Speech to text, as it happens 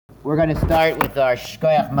We're going to start with our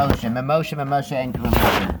Shkoyach Moshe, Moshe, and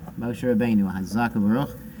Moshe Rabbeinu, Hazak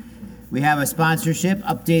Baruch. We have a sponsorship,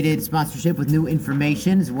 updated sponsorship with new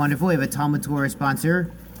information. It's wonderful. We have a Talmud Torah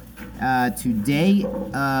sponsor today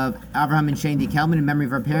of Avraham and Shandi Kelman in memory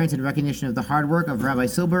of our parents and recognition of the hard work of Rabbi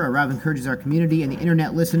Silber. Our Rav encourages our community and the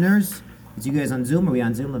internet listeners. Is you guys on Zoom? Are we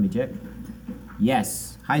on Zoom? Let me check.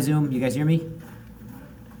 Yes. Hi, Zoom. You guys hear me?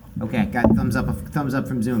 Okay, got thumbs up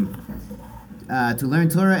from Zoom. To learn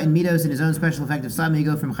Torah and Midos in his own special effective style, may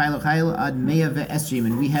go from Chayil Chayil ad Meya ve'Esrim.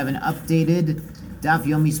 And we have an updated Daf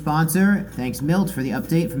Yomi sponsor. Thanks, Milt, for the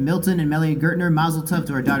update. From Milton and Melanie Gertner, Mazel Tov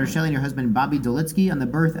to our daughter Shelley and her husband Bobby Dolitsky on the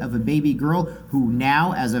birth of a baby girl who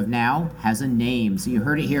now, as of now, has a name. So you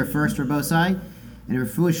heard it here first, Rabosai. And a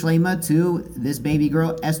refuah shlema to this baby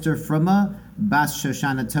girl, Esther Fruma, Bas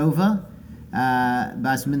Shoshana Tova,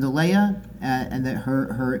 Bas Mindaleya, and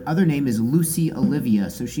her other name is Lucy Olivia.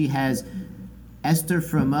 So she has Esther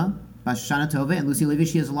Fruma, Bashana Tova, and Lucy Olivia.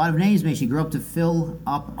 She has a lot of names. May she grew up to fill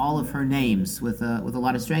up all of her names with a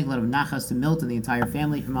lot of strength, a lot of nachas to Milt and the entire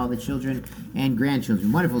family from all the children and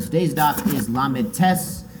grandchildren. Wonderful. Today's daf is Lamed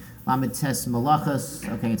Tes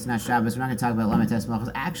Malachas. Okay, it's not Shabbos. We're not going to talk about Lamed Tes Malachas.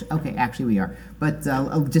 Actually we are, but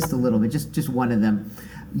just a little bit, just one of them.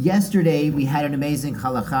 Yesterday we had an amazing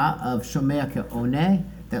halacha of Shomea Ke'oneh,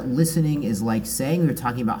 that listening is like saying. We were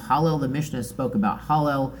talking about Hallel. The Mishnah spoke about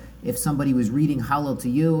Hallel. If somebody was reading Hallel to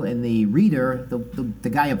you and the reader, the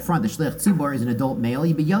guy up front, the Shliach Tzibor, is an adult male,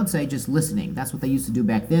 you'd be Yotzei just listening. That's what they used to do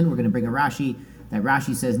back then. We're going to bring a Rashi. That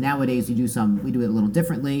Rashi says nowadays we do it a little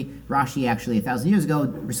differently. Rashi actually 1,000 years ago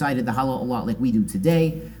recited the Hallel a lot like we do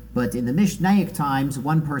today. But in the Mishnaic times,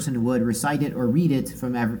 one person would recite it or read it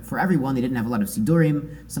for everyone. They didn't have a lot of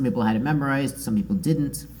Sidurim. Some people had it memorized, some people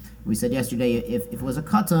didn't. We said yesterday, if it was a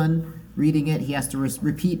katan reading it, he has to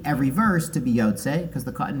repeat every verse to be Yotzei, because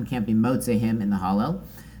the katan can't be Motzei him in the Hallel.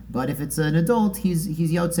 But if it's an adult, he's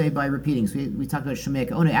Yotzei by repeating. So we talked about Shomea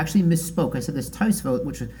Ke'oneh. I actually misspoke. I said this Tosfot,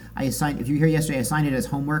 which I assigned, if you were here yesterday, I assigned it as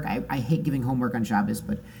homework. I hate giving homework on Shabbos,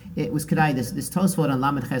 but it was Kedai, this Tosfot on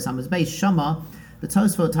Lamed Ches Amaz Beis, Shama. The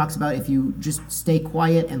Tosfot talks about if you just stay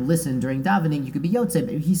quiet and listen during davening, you could be Yotzei.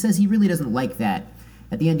 But he says he really doesn't like that.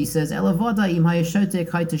 At the end he says, Elavada im hayashotek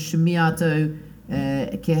hayta shmiato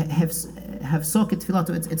hefsok tfilato.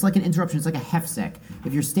 It's like an interruption. It's like a hefsek.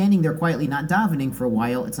 If you're standing there quietly, not davening for a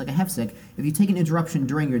while, it's like a hefsek. If you take an interruption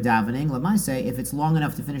during your davening, lamaiseh, if it's long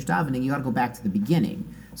enough to finish davening, you got to go back to the beginning.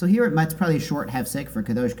 So here it's probably a short hefsek for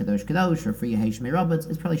kadosh kadosh kadosh or for Yehei Shmei Rabbah.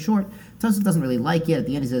 It's probably short. Tosfot doesn't really like it. At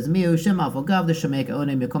the end he says, Miu shema avogav the Shomea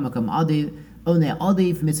Ke'oneh mikom makom adi. Oneh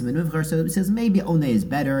Adiv mitzvah nuvchar. So it says maybe Oneh is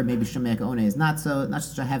better, maybe Shomea Ke'oneh is not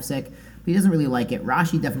such a hefsek, but he doesn't really like it.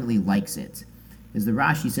 Rashi definitely likes it. As the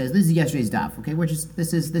Rashi says, this is yesterday's daf. Okay,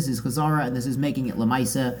 this is Chazara, and this is making it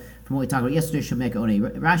Lamaisa from what we talked about yesterday. Shomea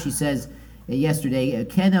Ke'oneh. Rashi says yesterday,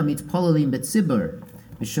 Kena mitpolalim betzibur,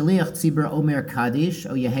 b'shaliach tzibur omer kaddish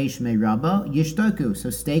o Yehei Shmei Rabbah yishtoku.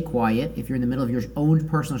 So stay quiet if you're in the middle of your own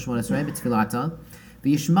personal Shemona Esrei b'tfilata,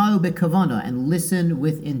 v'yishma'u bekavana, and listen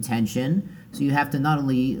with intention. So you have to not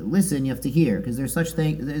only listen, you have to hear, because there is such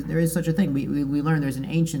a thing. We learn there's an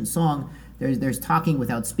ancient song. There's talking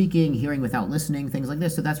without speaking, hearing without listening, things like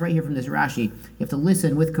this. So that's right here from this Rashi. You have to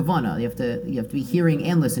listen with kavana. You have to be hearing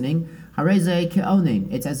and listening. Hareze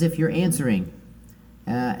ke'onin. It's as if you're answering.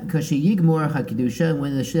 Kashi yigmor hakedusha.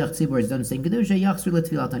 When the shliach tzibur is done saying kedusha, yachzur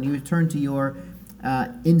letfilatan. You return to your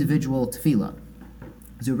individual tefillah.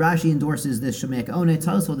 So Rashi endorses this Shomea Ke'oneh.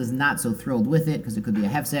 Tosfot is not so thrilled with it because it could be a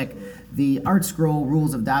hefsek. The Art Scroll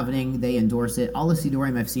Rules of Davening, they endorse it. All the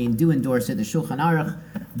Sidurim I've seen do endorse it. The Shulchan Aruch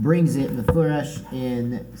brings it mefurash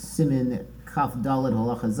in Simin Kaf Daled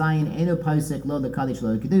Halacha Zayin. Eno Paisek Lo Kaddish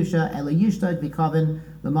Lo Kedusha Elo Yishtok V'Kaven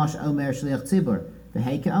L'Mash Omer Shliach Tzibur.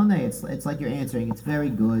 V'Hei Ke'oneh. It's like you're answering. It's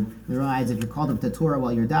very good. The Ra'ayz, if you're called up to Torah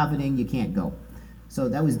while you're davening, you can't go. So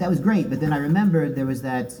that was great, but then I remembered there was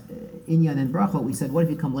that Inyan and Brachot. We said, what if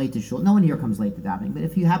you come late to shul? No one here comes late to davening, but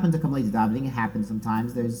if you happen to come late to davening, it happens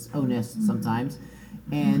sometimes. There's onus sometimes,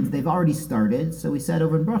 and they've already started. So we said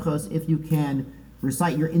over in Brachos, if you can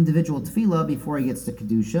recite your individual tefillah before he gets to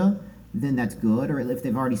Kedusha, then that's good. Or if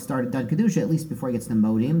they've already done Kedusha, at least before he gets to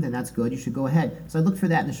Modim, then that's good. You should go ahead. So I looked for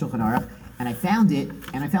that in the Shulchan Aruch, and I found it,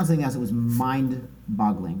 and I found something else that was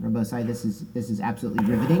mind-boggling. Rabbi Sai, this is absolutely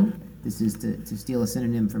riveting. This is to steal a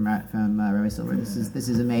synonym from Rabbi Silver. This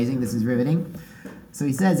is amazing. This is riveting. So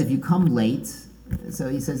he says, if you come late, so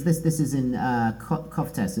he says this is in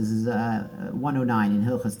Koftes. This is 109 in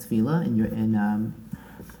Hilchas Tefillah in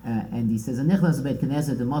And he says, "Anichnas beit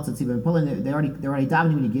Knesset the matzah tzibur in Poland. They're already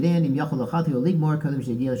davening when you get in. Im yachol lachati or ligmor kodem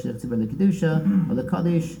sheygiel shlich tzibur lekedusha or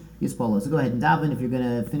lekadish yispolo." So go ahead and daven. If you're going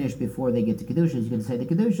to finish before they get to kedusha, you can say the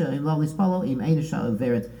kedusha im lovely spolo im einisha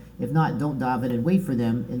averet. If not, don't daven and wait for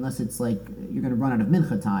them unless it's like you're going to run out of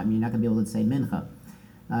mincha time. You're not going to be able to say mincha.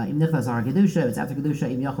 Im nichnas har kedusha. If it's after kedusha,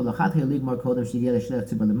 im yachol lachati or ligmor kodem sheygiel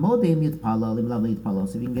shlich tzibur lemodim yitpalo im lovely yitpalo.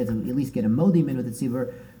 So if you can get to, at least get a modim in with the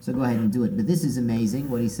tzibur. So go ahead and do it. But this is amazing,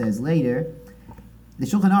 what he says later. The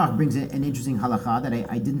Shulchan Aruch brings an interesting halacha that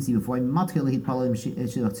I didn't see before. So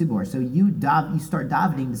you start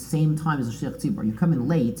davening the same time as the shliach tzibur. You come in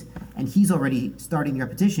late, and he's already starting the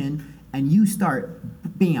repetition, and you start,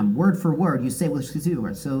 bam, word for word, you say with the shliach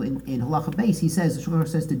tzibur. So in halacha base, he says, the Shulchan Aruch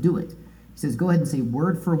says to do it. He says, go ahead and say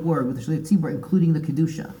word for word with the shliach tzibur, including the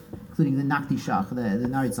kedusha, including the nakti shach, the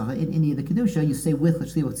naritzach, in any of the kedusha, you say with the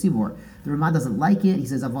shliach tzibur. The Ramah doesn't like it. He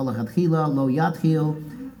says, aval lechatchila lo yatchil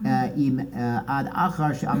im ad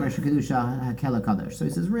achar she'amar shekedusha hakela kadosh. So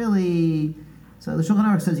he says, really. So the Shulchan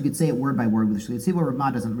Aruch says you could say it word by word with the shliach tzibur.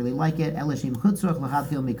 Ramah doesn't really like it. Elishim chutzrach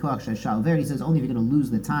lechatchil mikoach sheshal ver. He says only if you're going to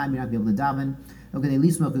lose the time, you're not going to be able to daven. Okay, they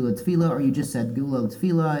least smoke gula tefillah, or you just said gula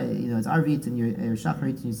tefillah. It's arvit and your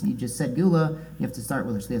shacharit. You just said gula. You have to start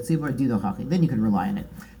with the shliach tzibur. Do the hachi. Then you can rely on it.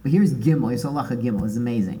 But here's gimel. It's halacha gimel. It's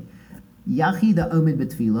amazing. Yachi the omid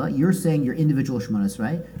betfila. You're saying your individual shmonos,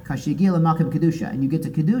 right? Kashigil makim kedusha, and you get to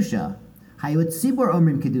kedusha. Hayot tzibur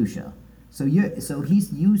omrim kedusha. So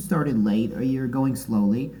you started late, or you're going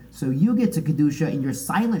slowly. So you get to kedusha in your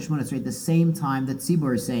silent shmonos, right? At the same time that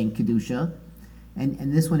tzibur is saying kedusha.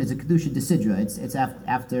 And this one is a kedusha desidra. It's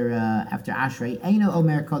after Ashrei. Eino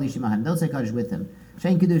omer kodesh imaham. Don't say kodesh with them.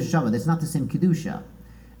 Shein kedusha shava. That's not the same kedusha.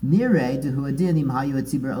 Nire dehu adinim hayu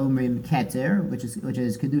etzibur omrim keter, which is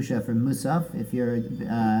kedusha from Musaf. If you're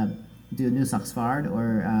do Nusach Sfard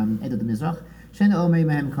or Edot Mizrach. Shein omer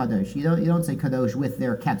imahem kadosh. You don't say kadosh with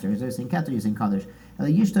their keter. They're saying keter. You're saying kadosh. Ela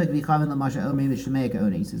yishtok v'chaven lamasha omrim v'shemei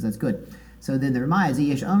kaoni. He says that's good. So then the Ramah is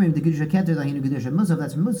yesh omrim the kedusha keter lahinu kedusha musaf.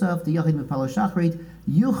 That's from musaf. The yachid mepalo shachrit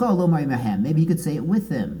yuchal lomar imahem. Maybe you could say it with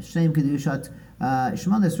them. Shem kedushat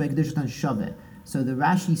shmanas right kedushatan shaveh. So the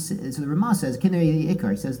Ramah says kinei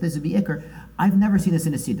ikar. He says this would be ikar. I've never seen this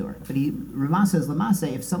in a siddur, but Ramah says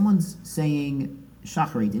lamase if someone's saying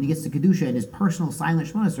shachrit and he gets to kedusha in his personal silent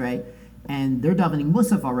shmanas right, and they're davening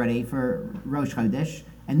musaf already for Rosh Chodesh,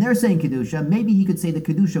 and they're saying kedusha, maybe he could say the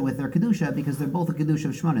kedusha with their kedusha because they're both a kedusha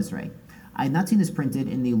of shmanas right. I had not seen this printed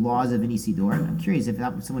in the laws of any siddur. I'm curious if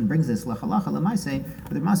someone brings this lachalacha lamaise,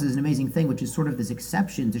 but the Ramah is an amazing thing, which is sort of this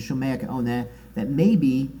exception to shomea ke'oneh that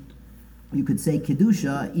maybe you could say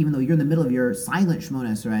kedusha even though you're in the middle of your silent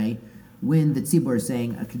shmonas right when the tzibur is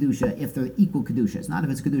saying a kedusha if they're equal kedusha. It's not if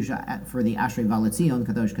it's kedusha for the Ashrei Valetzion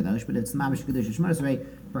kadosh kadosh, but if it's mamish kedusha shmonas right,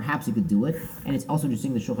 perhaps you could do it. And it's also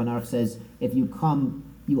interesting. The Shulchan Aruch says if you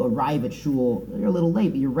arrive at shul, you're a little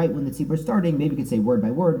late, but you're right when the tzibur is starting. Maybe you could say word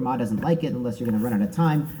by word. Ma doesn't like it unless you're going to run out of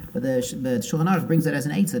time. But the Shulchan Aruch brings it as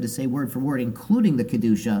an eitzah to say word for word, including the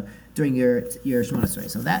kedusha during your shmonas right.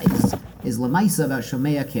 So that is lamaisa about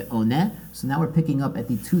shomea ke'oneh. So now we're picking up at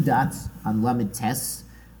the two dots on Lamed Tes,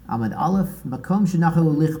 Amad Aleph, Makom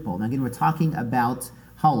shenachu lichpol. Now again, we're talking about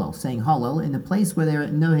Hallel, saying Hallel in the place where they're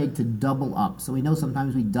noheg to double up. So we know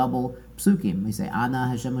sometimes we double psukim. We say Ana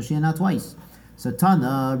Hashem Moshiach twice. So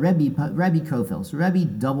Tana, Rebbe Kofel. So Rebbe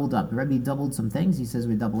doubled up. Rebbe doubled some things. He says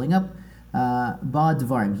we're doubling up. Ba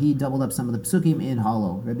Dvarim. He doubled up some of the psukim in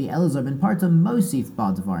Hallel. Rebbe Elazar ben Parta Mosif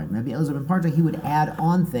Ba Dvarim. Rebbe Elazar ben Parta, he would add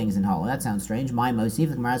on things in Hallel. That sounds strange. My Mosif.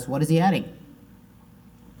 The Gemara asks, what is he adding?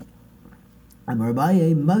 Amar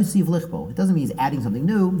Abaye Mosif Lichbo. It doesn't mean he's adding something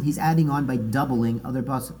new. He's adding on by doubling other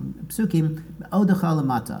psukim. Odecha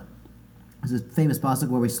lamata. There's a famous pasuk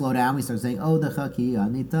where we slow down. We start saying Odecha ki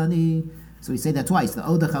anitani. So we say that twice. The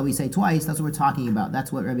Odecha we say twice. That's what we're talking about.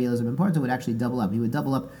 That's what Rebbe Elazar ben Parta would actually double up. He would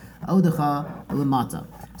double up Odecha lamata.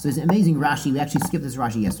 So it's an amazing Rashi. We actually skipped this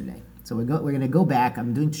Rashi yesterday. So we're going to go back.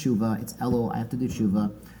 I'm doing tshuva. It's Elul. I have to do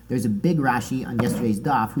tshuva. There's a big Rashi on yesterday's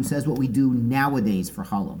daf who says what we do nowadays for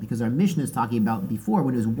Hallel. Because our Mishnah is talking about before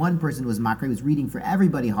when it was one person who was makri, was reading for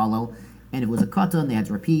everybody Hallel. And if it was a katan, they had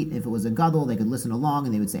to repeat. If it was a gadol, they could listen along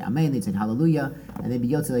and they would say amen, they'd say hallelujah, and they'd be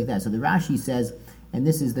yotze like that. So the Rashi says, and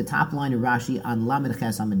this is the top line of Rashi on Lamed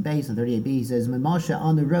Ches Amid Beis, on 38b, he says, Memosha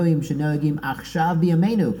on the roim shenogim achshav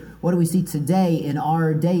b'yameinu. What do we see today in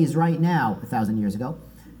our days right now, 1,000 years ago?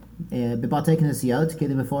 B'batei knesiyot,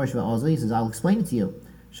 kedim meforish v'ozli, he says, I'll explain it to you.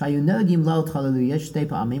 Shayunogim laot hallelujah, shtei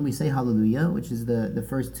pa'amim, we say hallelujah, which is the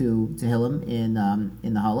first two tehillim in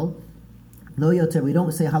the Hallel. Lo yoter, we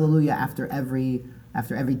don't say hallelujah after every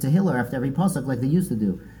tehillah or after every pasuk like they used to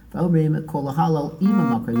do. We say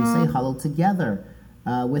hallel together.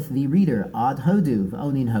 with the reader. Ad hodu,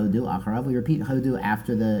 onin hodu, acharav. We repeat hodu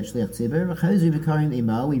after the shliach tzibur. V'chozu v'karim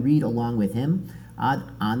imo. We read along with him. Ad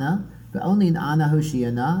ana, v'onin ana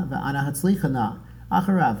hoshiana, v'ana hatzlichana.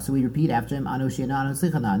 Acharav. So we repeat after him. Ana hoshiana, ana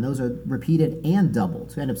hatzlichana. And those are repeated and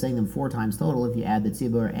doubled. So we end up saying them 4 times total if you add the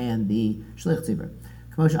tzibur and the shliach tzibur.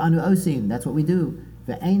 K'moshe anu osin. That's what we do.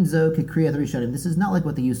 Ve'ein zo k'kriyat rishonim. This is not like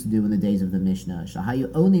what they used to do in the days of the Mishnah. Shahayu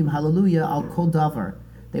onim hallelujah al kol davar.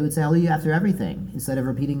 They would say hallelujah after everything, instead of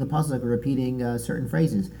repeating the pasuk or repeating certain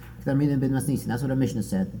phrases. That's what a Mishnah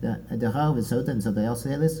said. And so they also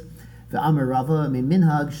say this. Amar Rava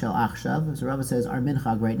minhag shel achshav. So Rava says our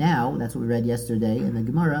minhag right now. That's what we read yesterday in the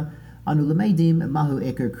Gemara. Anu lemeidim mahu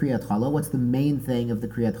iker kriyat chalo. What's the main thing of the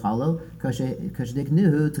kriyat chalo?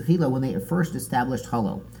 Kashdiknuhu techila, when they first established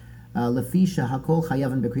chalo. Lefisha hakol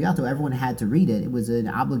chayavin bekriyato. Everyone had to read it. It was an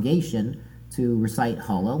obligation to recite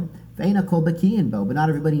chalo. Ve'ena kol bakiyin bo, but not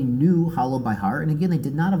everybody knew chalo by heart. And again, they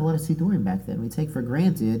did not have a lot of sidurim back then. We take for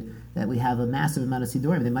granted that we have a massive amount of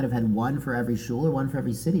sidurim. They might have had one for every shul or one for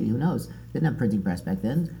every city. Who knows? They didn't have printing press back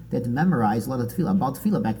then. They had to memorize a lot of tefillah. Baal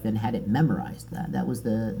tefillah back then had it memorized. That was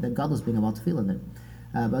the godless being of Baal tefillah then.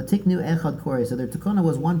 But tiknu echad kore. So their takana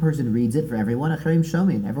was one person reads it for everyone. Acharim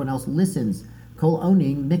shomin. Everyone else listens. Kol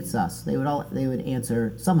oning miktsas. They would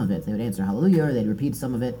answer some of it. They would answer hallelujah, or they'd repeat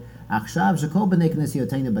some of it. Achshav shekol b'nei knesiyot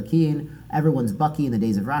yoteinu bakiin. Everyone's bucky in the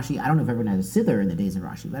days of Rashi. I don't know if everyone had a siddur in the days of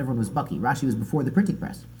Rashi, but everyone was bucky. Rashi was before the printing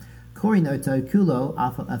press. Korin oto kulo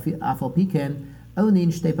afal piken onin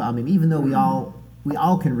shtei pa'amim. Even though we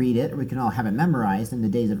all can read it, or we can all have it memorized in the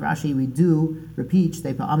days of Rashi, we do repeat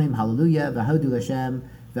shtei pa'amim hallelujah v'hodu Hashem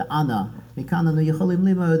v'ana. So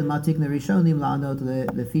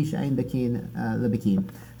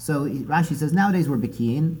Rashi says nowadays we're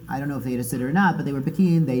bekin. I don't know if they had a siddur or not, but they were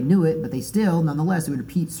bekin. They knew it, but they still, nonetheless, would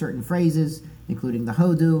repeat certain phrases, including the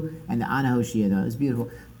hodu and the ana hoshiada. It's beautiful.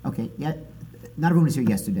 Okay, yeah, not everyone was here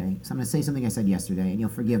yesterday, so I'm going to say something I said yesterday, and you'll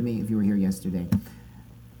forgive me if you were here yesterday.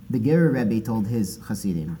 The Ger Rebbe told his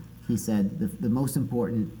Hasidim, he said the most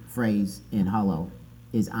important phrase in Hallel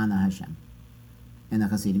is ana Hashem. And the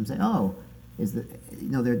Hasidim say,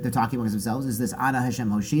 they're talking amongst themselves. Is this Ana Hashem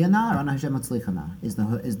Hoshiana or Ana Hashem Matzlichana? Is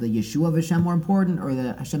the Yeshua of Hashem more important, or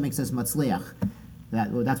the Hashem makes us Matzliach?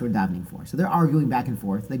 That's what we're davening for. So they're arguing back and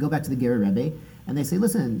forth. They go back to the Ger Rebbe and they say,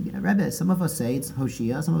 listen, Rebbe, some of us say it's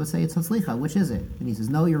Hoshia, some of us say it's Matzlicha. Which is it? And he says,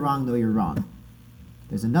 no, you're wrong. No, you're wrong.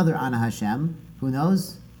 There's another Ana Hashem. Who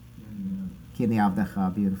knows? Kidney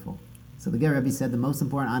Avdecha. Beautiful. So the Ger Rebbe said the most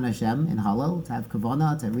important Ana Hashem in Hallel, to have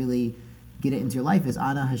kavanah, to really get it into your life, is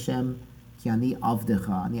Ana Hashem ki ani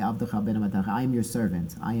avdecha, ani avdecha ben amatacha. I am your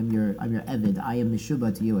servant. I'm your Evid. I am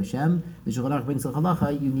Meshuba to you, Hashem. The Shulchan Aruch brings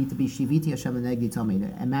l'chalacha. You need to be shiviti Hashem lenegdi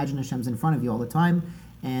tamid. Imagine Hashem's in front of you all the time,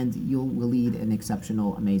 and you will lead an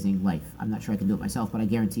exceptional, amazing life. I'm not sure I can do it myself, but I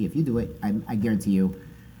guarantee if you do it, I guarantee you.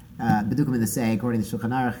 Bedukum in the say, according to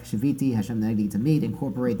Shulchan Aruch, Shiviti Hashem Negdi Tamid,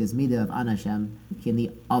 incorporate this midah of Ana Hashem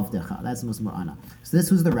Kini Avdecha. That's the most important Ana. So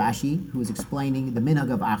this was the Rashi who was explaining the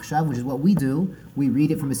minhag of Achshav, which is what we do. We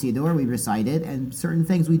read it from a siddur, we recite it, and certain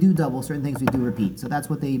things we do double, certain things we do repeat. So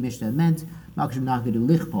that's what the Mishnah meant. Malkashim Nachgedu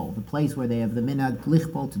Lichpol, the place where they have the minhag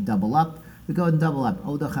Lichpol, to double up. We go and double up.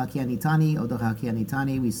 Odacha Kianitani, Odacha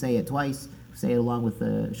Kianitani. We say it twice. We say it along with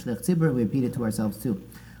the Shliach Tzibur. We repeat it to ourselves too.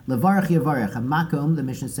 Levarach Yavarach, a makom, the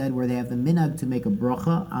Mishnah said, where they have the minhag to make a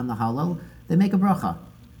bracha on the Hallel, they make a bracha.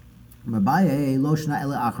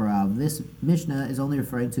 This Mishnah is only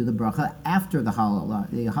referring to the bracha after the Hallel,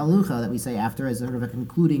 the halucha that we say after as sort of a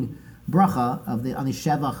concluding bracha on the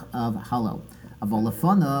shevach of Hallel.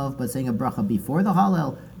 Avolafonov, but saying a bracha before the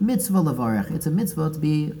Hallel, mitzvah levarach. It's a mitzvah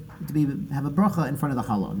to have a bracha in front of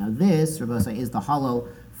the Hallel. Now this, Rabbi say, is the Hallel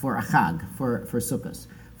for a chag, for Sukkos.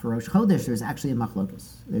 For Rosh Chodesh, there's actually a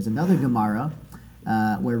machlokus. There's another Gemara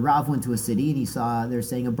where Rav went to a city and he saw they're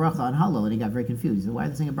saying a bracha on Hallel, and he got very confused. He said, why are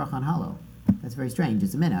they saying a bracha on Hallel? That's very strange.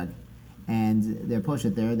 It's a minhag. And they're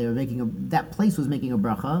poshet there. They were that place was making a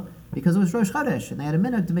bracha because it was Rosh Chodesh, and they had a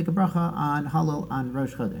minhag to make a bracha on Hallel on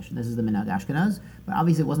Rosh Chodesh. And this is the minhag Ashkenaz, but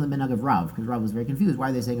obviously it wasn't the minhag of Rav, because Rav was very confused. Why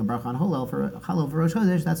are they saying a bracha on Hallel for Rosh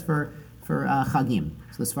Chodesh? That's for Chagim.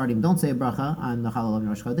 So the Sfardim don't say a bracha on the Hallel of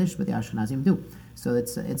Rosh Chodesh, but the Ashkenazim do. So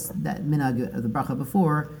it's that minhag of the bracha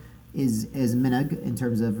before is minhag in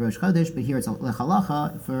terms of Rosh Chodesh, but here it's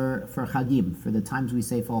lechalacha for Chagim. For the times we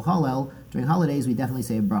say full Hallel, during holidays we definitely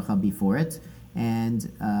say a bracha before it. And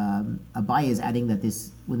Abaye is adding that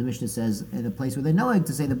this, when the Mishnah says in a place where they know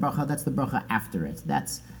to say the bracha, that's the bracha after it.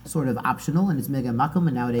 That's sort of optional, and it's mega makom,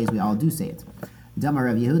 and nowadays we all do say it. Damar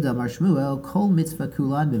Rav Yehuda, Mar Shmuel, Kol mitzvah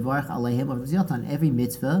kulan bevarch alehem of ziyatan. Every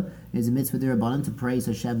mitzvah is a mitzvah d'Rabbanan to praise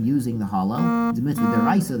Hashem using the hollow. It's a mitzvah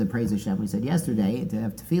d'Oraisa to praise Hashem. We said yesterday to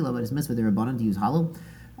have tefillah, but it's mitzvah d'Rabbanan to use hollow.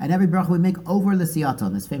 And every bracha we make over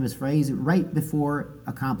l'siyatan, this famous phrase, right before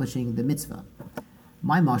accomplishing the mitzvah.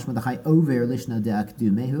 My mashma d'chai over lishna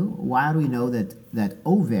de'akdumehu. Why do we know that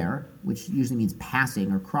over, which usually means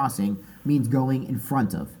passing or crossing, means going in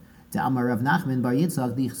front of? Amar Rav Nachman bar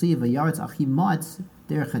Yitzchak dichsiv v'yaretz Achimatz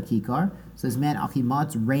derech hakikar. So this man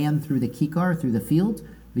Achimatz ran through the kikar, through the field,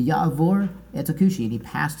 v'ya'avor et kushi, and he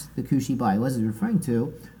passed the kushi by. What is he referring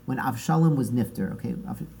to? When Avshalom was nifter. Okay,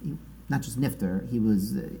 not just nifter, he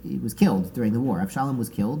was killed during the war. Avshalom was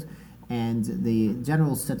killed, and the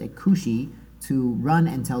generals sent a kushi to run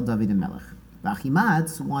and tell David HaMelech.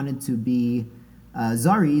 Achimatz wanted to be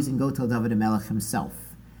Zariz and go tell David HaMelech himself.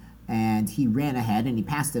 And he ran ahead and he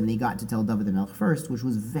passed him and he got to tell David HaMelech first, which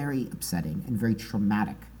was very upsetting and very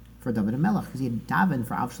traumatic for David HaMelech, because he had davened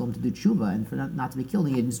for Avshalom to do tshuva and for not to be killed.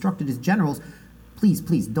 He had instructed his generals, please,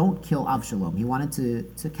 don't kill Avshalom. He wanted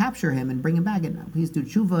to capture him and bring him back and please do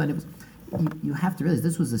tshuva. And it was, you have to realize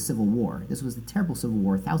this was a civil war. This was a terrible civil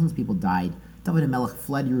war. Thousands of people died. David HaMelech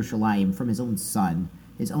fled Yerushalayim from his own son.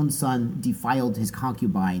 His own son defiled his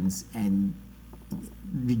concubines and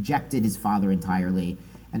rejected his father entirely.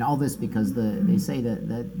 And all this because they say that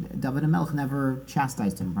David HaMelech never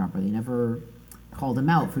chastised him properly, never called him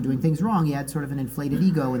out for doing things wrong. He had sort of an inflated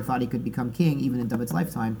ego and thought he could become king even in David's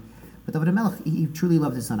lifetime. But David HaMelech, he truly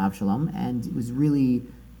loved his son Avshalom and was really,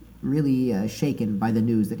 really shaken by the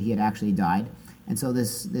news that he had actually died. And so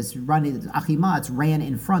this Achimatz ran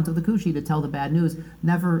in front of the kushi to tell the bad news.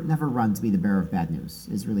 Never run to be the bearer of bad news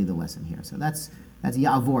is really the lesson here. So that's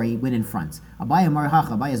Ya'avor, he went in front. Abaye Marhacha,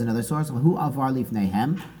 Abaye is another source. Who Avar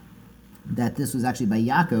Lifneihem? That this was actually by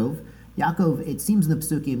Yaakov. Yaakov, it seems in the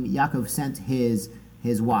Pesukim, Yaakov sent his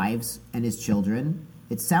wives and his children.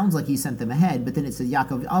 It sounds like he sent them ahead, but then it says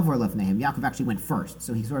Yaakov Avar Lifneihem. Yaakov actually went first.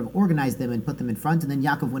 So he sort of organized them and put them in front, and then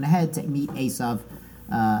Yaakov went ahead to meet Esav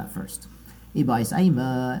first. Or you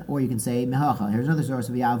can say Mehacha. Here's another source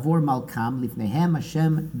of Ya'avor Malkam Lifneihem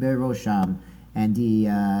Hashem Berosham. And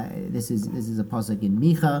this is a pasuk in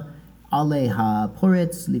Micha. Aleha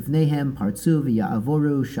Poretz Livnehem Partzu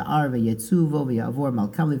v'Ya'avoru Sha'ar v'Yetzuvo v'Ya'avor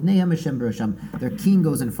Malkam Livnehem Hashem Berosham. Their king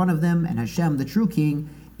goes in front of them, and Hashem, the true king,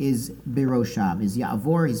 is Berosham. Is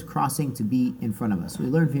Ya'avor? He's crossing to be in front of us. We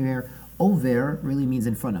learn from here. Over really means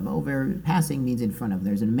in front of. Over passing means in front of.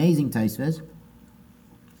 There's an amazing Taisvos,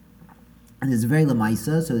 and it's very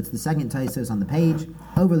lemaisa. So it's the second Taisvos on the page.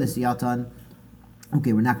 Over l'siyatan.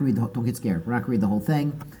 Okay, we're not going to read don't get scared. We're not going to read the whole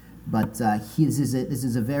thing, but this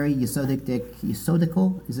is a very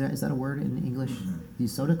yesodical. Is that a word in English?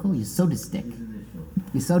 Yesodistic.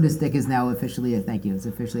 Yesodistic is now officially thank you. It's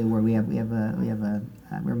officially a word.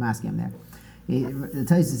 We're masking him there. The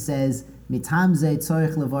Tosfos says mitam ze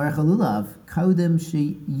tzorich levarach alulav kodem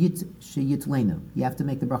sheyitlenu. You have to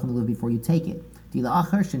make the bracha on the lulav before you take it. Dila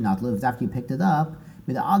achar shenat live after you picked it up.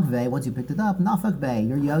 With the agve, once you picked it up, nafak be,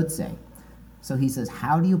 you're yotze. So he says,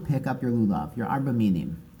 how do you pick up your lulav, your arba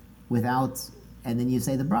minim, without, and then you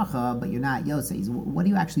say the bracha, but you're not yotze. What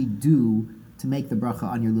do you actually do to make the bracha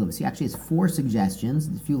on your lulav? So he actually has 4 suggestions,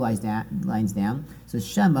 a few lines down. So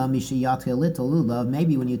Shema mishayatel little lulav,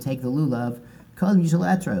 maybe when you take the lulav, kol mishal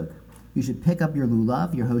etrog. You should pick up your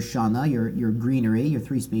lulav, your hoshana, your greenery, your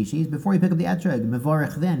 3 species, before you pick up the etrog.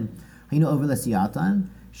 Mevarech then, over l'siyatan,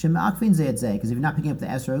 shema akvin zeyatze, because if you're not picking up the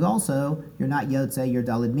etrog also, you're not yotze, you're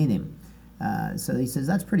dalid minim. So he says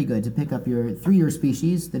that's pretty good to pick up your 3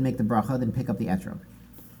 species, then make the bracha, then pick up the etrog.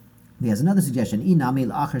 He has another suggestion.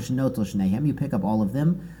 You pick up all of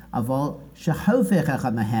them.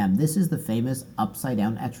 This is the famous upside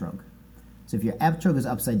down etrog. So if your etrog is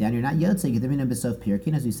upside down, you're not yotze.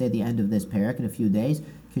 As we say at the end of this parak in a few days.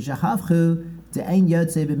 You're not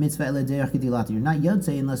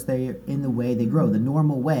yotze unless they're in the way they grow, the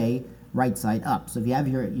normal way, right side up. So if you have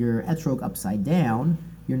your etrog upside down,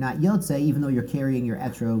 you're not yotze, even though you're carrying your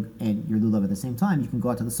etrog and your lulav at the same time. You can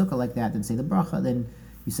go out to the sukkah like that, then say the bracha, then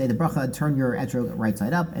you say the bracha, turn your etrog right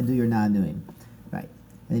side up, and do your na'anuim. Right.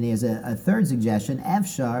 And then he has a third suggestion,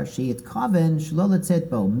 Efshar she'it kaven shlo letzet.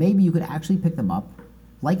 Maybe you could actually pick them up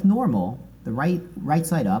like normal, the right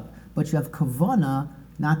side up, but you have kavana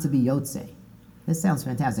not to be yotze. This sounds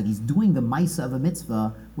fantastic. He's doing the maisa of a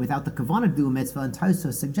mitzvah without the kavana to do a mitzvah, and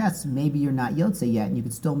Tosfos suggests maybe you're not yotze yet, and you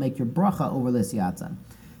can still make your bracha over l'siyatan.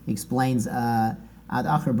 He explains ad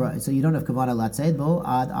acher, so you don't have kavana latzed bo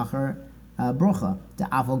ad acher brocha. The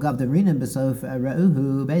avol gav the rinim besof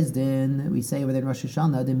reuhu bezdin. We say over there in Rosh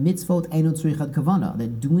Hashanah the mitzvot enu tzrichat kavana,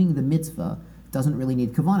 that doing the mitzvah doesn't really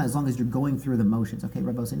need kavana as long as you're going through the motions. Okay,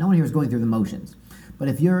 Rabbi said no one here is going through the motions. But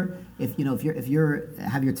if you're have your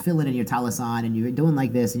tefillin and your talis on and you're doing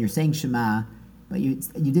like this and you're saying Shema, but you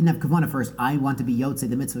didn't have kavana first. I want to be yotzei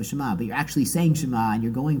the mitzvah of Shema, but you're actually saying Shema and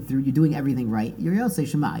you're doing everything right. You're yotzei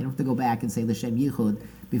Shema. You don't have to go back and say l'shem yichud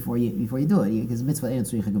before you do it because mitzvah ain't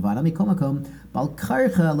tzricha kavana. Mikomakom bal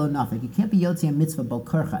karcha lo nafik. You can't be yotzei a mitzvah bal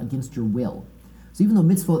karcha against your will. So even though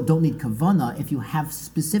mitzvah don't need kavana, if you have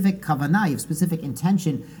specific kavanah, you have specific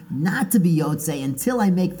intention not to be yotzei until I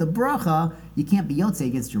make the bracha, you can't be yotzei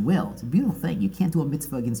against your will. It's a beautiful thing. You can't do a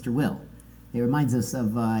mitzvah against your will. It reminds us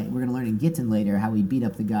of, we're going to learn in Gittin later, how we beat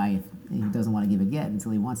up the guy if he doesn't want to give a get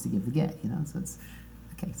until he wants to give the get, So it's,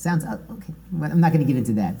 okay, sounds, okay. I'm not going to get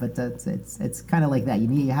into that, but it's kind of like that.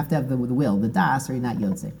 You have to have the will, the das, or you're not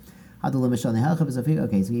yotzei.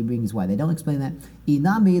 Okay, so he brings why. They don't explain that.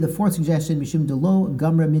 Inami, the fourth suggestion, mishum delo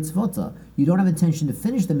gamra mitzvota. You don't have intention to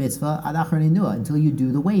finish the mitzvah ad achar nenua until you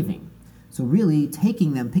do the waving. So really,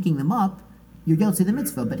 picking them up, you're yotzei the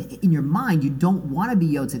mitzvah, but in your mind, you don't want to be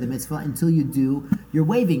yotzei the mitzvah until you do your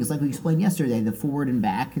wavings, like we explained yesterday, the forward and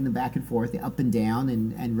the back and forth, the up and down,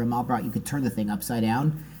 and Ramal brought, you could turn the thing upside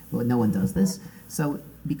down. Well, no one does this. So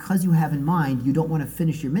because you have in mind, you don't want to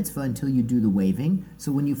finish your mitzvah until you do the waving.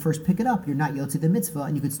 So when you first pick it up, you're not yotzei the mitzvah,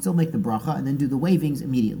 and you could still make the bracha and then do the wavings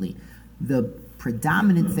immediately. The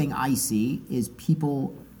predominant thing I see is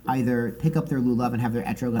people either pick up their lulav and have their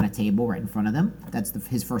etrog on a table right in front of them. That's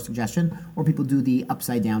his first suggestion. Or people do the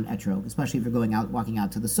upside down etrog, especially if you're walking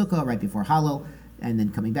out to the sukkah right before Hallel, and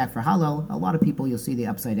then coming back for Hallel. A lot of people, you'll see the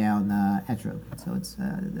upside down etrog. So it's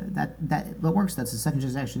that works. That's the second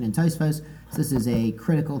suggestion in Tosfos. So this is a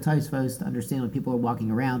critical Tosfos to understand when people are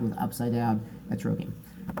walking around with upside down etrogim.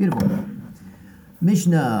 Beautiful.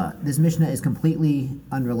 Mishnah. This Mishnah is completely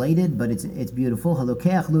unrelated, but it's beautiful.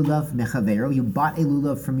 Halokeach lulav mechavero. You bought a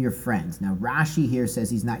lulav from your friend. Now Rashi here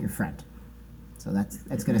says he's not your friend. So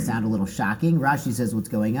that's going to sound a little shocking. Rashi says what's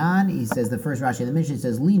going on. He says the first Rashi in the Mishnah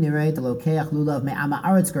says li nirei halokeach lulav me'ama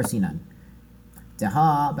aretz garsinan.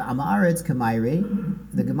 Deha be'ama aretz kamairi.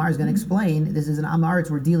 The Gemara is going to explain this is an ama aretz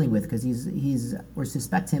we're dealing with because we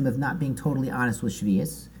suspect him of not being totally honest with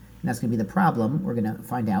Shvius, and that's going to be the problem. We're going to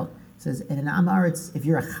find out. It says, in an Amaretz, if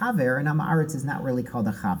you're a chaver, an Amaretz is not really called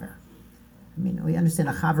a chaver. I mean, we understand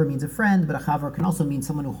a chaver means a friend, but a chaver can also mean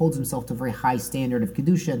someone who holds himself to a very high standard of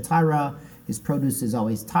kedusha and tara. His produce is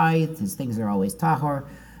always tithe, his things are always tahor.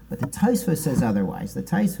 But the Tosfos says otherwise. The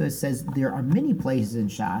Tosfos says there are many places in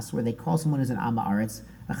Shas where they call someone who's an Amaretz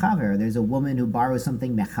a chaver. There's a woman who borrows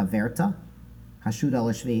something mechaverta, hashud al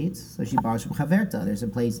shvitz, so she borrows from chaverta. There's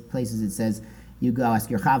places it says, you go ask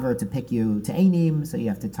your chaver to pick you to Einim, so you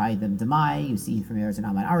have to tie them to Mai. You see from there is an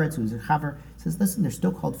Amad Aretz who's a chaver. It says, listen, they're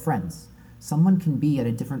still called friends. Someone can be at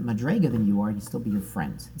a different madrega than you are, and he still be your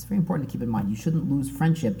friend. It's very important to keep in mind. You shouldn't lose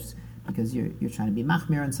friendships because you're trying to be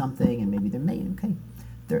machmir on something, and maybe they're made. Okay,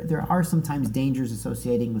 there are sometimes dangers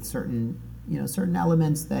associating with certain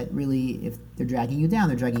elements that really, if they're dragging you down,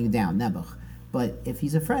 nebuch. But if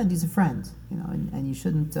he's a friend, he's a friend. And you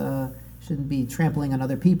shouldn't be trampling on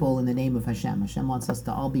other people in the name of Hashem. Hashem wants us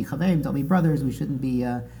to all be chaverim, to all be brothers. We shouldn't be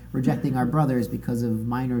rejecting our brothers because of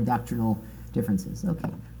minor doctrinal differences. Okay,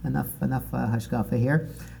 enough hashkafa here.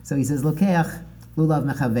 So he says, Lokeach lulav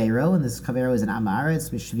mechavero, and this chavero is an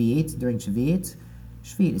amaretz with shviit, during shviit.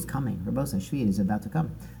 Shviit is coming. Rabosa, shviit is about to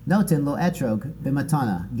come. Notin lo etrog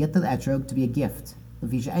b'matana. Get the etrog to be a gift. You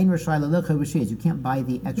can't buy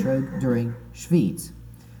the etrog during shviit.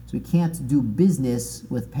 So we can't do business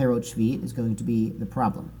with perot shvit is going to be the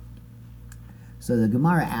problem. So the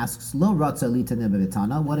Gemara asks, Lo ratza litana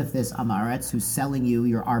b'vitana. What if this amaretz who's selling you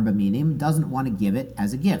your arba minim doesn't want to give it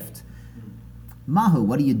as a gift? Mahu,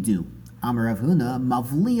 what do you do? Amar Rav Huna,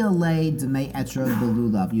 mavliya le dmei etrog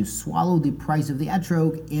belulav. You swallow the price of the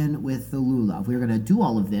etrog in with the lulav. We're going to do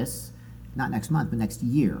all of this, not next month, but next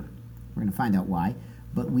year. We're going to find out why.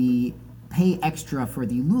 But we pay extra for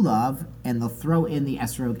the lulav, and they'll throw in the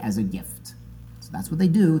esrog as a gift. So that's what they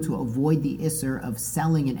do to avoid the isser of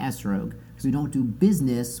selling an esrog, because we don't do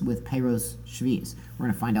business with peros shvius. We're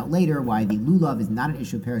going to find out later why the lulav is not an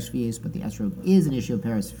issue of peros shvius, but the esrog is an issue of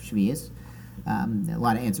peros shvius. A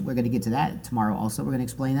lot of answers. We're going to get to that tomorrow also. We're going to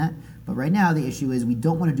explain that. But right now the issue is we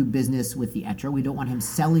don't want to do business with the etrog. We don't want him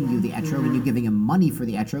selling you the etrog and you giving him money for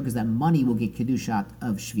the etrog, because that money will get kedushat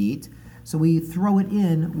of shvit. So we throw it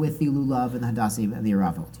in with the lulav and the hadassim and the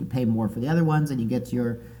aravot. You pay more for the other ones, and you get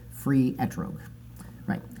your free etrog,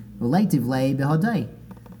 right?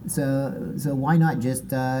 So why not just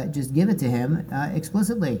give it to him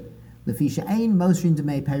explicitly? Lefisha Ein Mosrin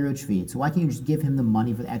Demei Perot Shvit. So why can't you just give him the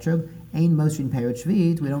money for the etrog? Ein Mosrin Perot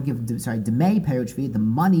Shvit. We don't give, Demei Perot Shvit, the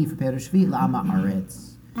money for Perot Shvit, La'ama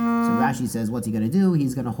Aretz. So Rashi says, what's he going to do?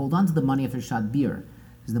 He's going to hold on to the money after Shad Bir.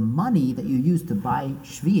 Because the money that you use to buy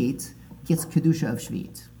Shvit gets Kedusha of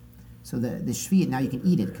Shvit. So the Shvit, now you can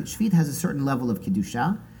eat it. Shvit has a certain level of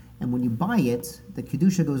Kedusha. And when you buy it, the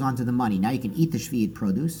Kedusha goes onto the money. Now you can eat the Shvit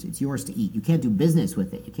produce. It's yours to eat. You can't do business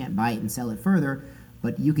with it. You can't buy it and sell it further.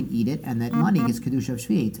 But you can eat it, and that money gets Kedusha of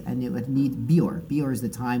Shvit, and it would need Bior. Bior is the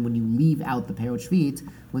time when you leave out the Perot Shvit,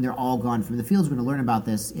 when they're all gone from the fields. We're going to learn about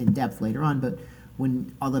this in depth later on, but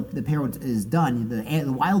when all the Perot is done,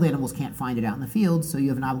 the wild animals can't find it out in the field, so you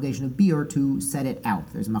have an obligation of Bior to set it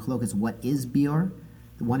out. There's a machlokas, what is Bior?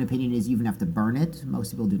 The one opinion is you even have to burn it. Most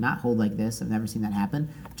people do not hold like this. I've never seen that happen.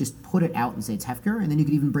 Just put it out and say it's Hefker, and then you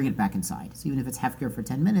could even bring it back inside. So even if it's Hefker for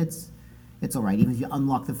 10 minutes, it's all right. Even if you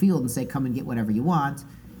unlock the field and say, come and get whatever you want,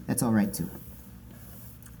 that's all right too.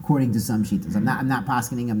 According to some shittas. I'm not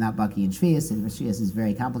paskening, I'm not Baki and Shvius. And Shvius is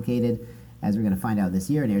very complicated, as we're going to find out this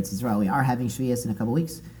year in Eretz Yisrael. We are having Shvius in a couple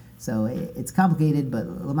weeks. So it's complicated, but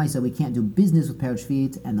Lamaisa, we can't do business with Perot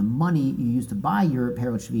Shvit, and the money you use to buy your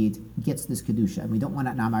Perot Shvit gets this Kedusha. And we don't want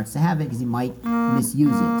Namarz to have it because he might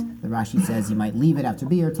misuse it. The Rashi says he might leave it after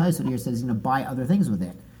beer. Taisot here says he's going to buy other things with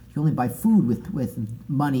it. You can only buy food with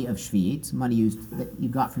money of Shvit, money used that you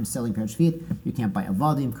got from selling Perot Shvit. You can't buy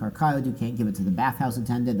avodim, karkayot, you can't give it to the bathhouse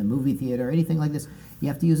attendant, the movie theater, anything like this. You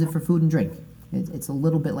have to use it for food and drink. It's a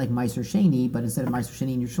little bit like Meiser Sheni, but instead of Meiser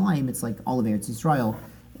Sheni in Yerushalayim, it's like all of Eretz Yisrael,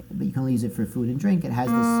 but you can only use it for food and drink. It has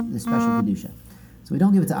this special Kedusha. So we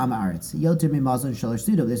don't give it to Am Haaretz. Yoter mi mazon shalosh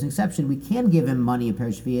sudot. There's an exception. We can give him money of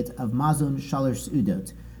Perot Shvit of mazon shalosh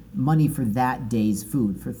sudot. Money for that day's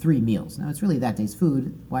food, for 3 meals. Now, it's really that day's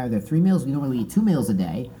food. Why are there 3 meals? We normally eat 2 meals a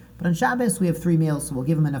day, but on Shabbos we have 3 meals, so we'll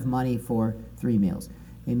give him enough money for 3 meals.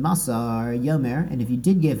 A masar yomer, and if you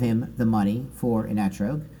did give him the money for an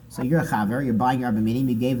etrog, so you're a chaver, you're buying your Arba Minim,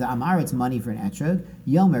 you gave the Am Haaretz money for an etrog,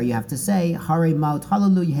 yomer, you have to say, hare maut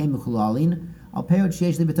halalu yehem mechulalin, al perot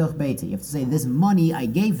sheyesh li betoch beiti. You have to say, this money I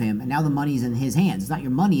gave him, and now the money is in his hands. It's not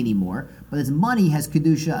your money anymore, but his money has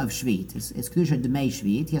Kedusha of Shvit. It's Kedusha Demei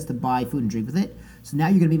Shvit. He has to buy food and drink with it. So now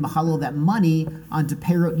you're going to be Mahalo that money onto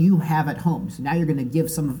Perot you have at home. So now you're going to give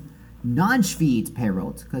some of non-Shvit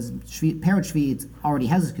Perot, because Perot Shvit already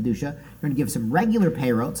has his Kedusha. You're going to give some regular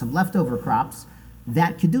Perot, some leftover crops,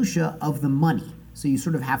 that Kedusha of the money. So you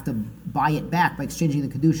sort of have to buy it back by exchanging the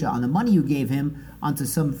Kedusha on the money you gave him onto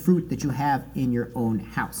some fruit that you have in your own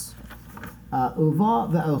house. Uva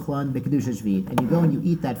ve'ochlan be'kedusha shvit, and you go and you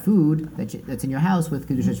eat that food that's in your house with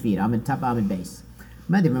kedusha shvit. Amid tap amid base.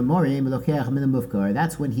 That's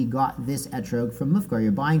when he got this etrog from Mufkar.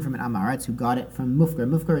 You're buying from an Am Haaretz who got it from Mufkar.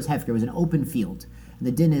 Mufkar is Hefker. It was an open field. And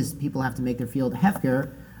the din is people have to make their field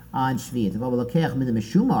Hefker on Shvit.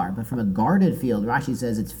 But from a guarded field, Rashi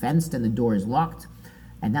says it's fenced and the door is locked,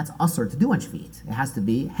 and that's usher to do on Shvit. It has to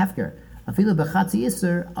be Hefker. Afilu b'chatzi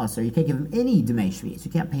iser usher. You can't give him any demei Shvit.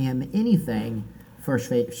 You can't pay him anything for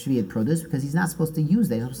Shvit produce because he's not supposed to use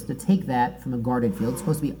that. He's supposed to take that from a guarded field. It's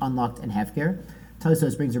supposed to be unlocked and Hefker.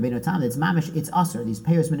 Tosos brings Rabbeinu Tam. It's mamish. It's usher. These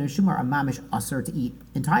payers min shumar are mamish usher to eat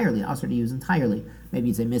entirely. Usher to use entirely.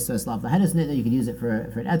 Maybe it's a mitzvah slav lahedes nit. You could use it for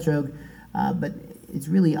an etrog, but it's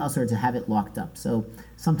really usher to have it locked up. So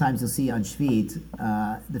sometimes you'll see on Shvit,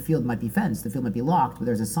 the field might be fenced, the field might be locked, but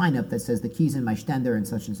there's a sign up that says the keys in my stender and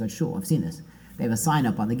such shul. I've seen this. They have a sign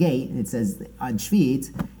up on the gate, and it says on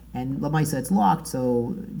Shvit, and Lamaisa it's locked,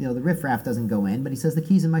 so the riffraff doesn't go in, but he says the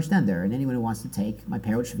keys in my stender, and anyone who wants to take my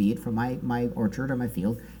Perot Shvit from my orchard or my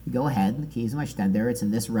field, you go ahead, and the keys in my stender, it's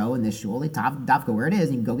in this row, in this shul, they dafka where it is,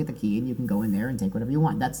 and you can go get the key, and you can go in there and take whatever you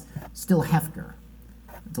want. That's still Hefker.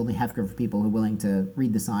 It's only Hefker for people who are willing to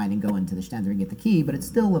read the sign and go into the stender and get the key, but it's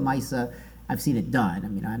still a Maisa. I've seen it done. I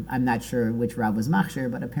mean, I'm not sure which Rav was machshir,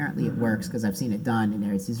 but apparently it works because I've seen it done in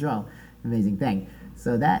Eretz Yisrael. Amazing thing.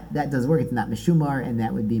 So that does work. It's not Meshumar, and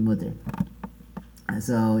that would be Mutter.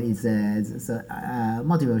 So he says,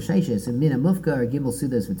 Motiv Sheshes, and Mina Mufka or Gimel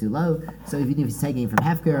Sudas for Tulo. So even if he's taking from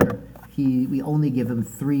Hefker, we only give him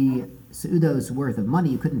 3 Seudos worth of money.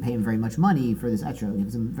 You couldn't pay him very much money for this etrog. If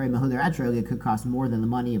it's a very mahudar etrog, it could cost more than the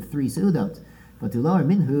money of 3 Seudot. But to lower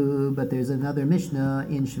minhu, but there's another Mishnah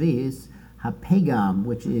in Shvis, hapegam,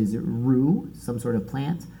 which is rue, some sort of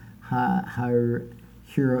plant,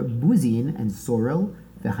 hirbuzin and sorrel,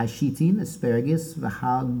 v'hashitin, asparagus,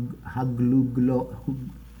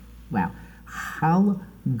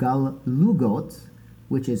 halgalugot,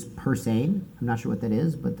 which is persane. I'm not sure what that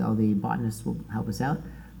is, but all the botanists will help us out.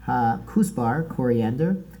 Kusbar,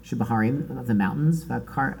 coriander, shibaharim of the mountains,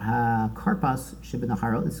 karpas,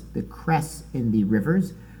 shibanaharot, the cress in the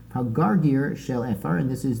rivers, Pagargir shel efar,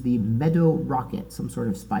 and this is the meadow rocket, some sort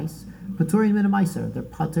of spice. Paturin min meiser, they're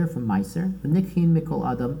pater from meiser. V'nikhin mikol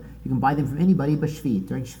adam, you can buy them from anybody but shvi'it,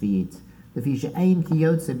 during shvi'it. L'fi she'ein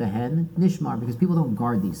kiyotze behen nishmar, because people don't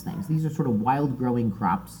guard these things. These are sort of wild growing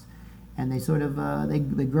crops, and they sort of they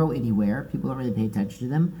grow anywhere. People don't really pay attention to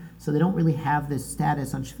them, so they don't really have this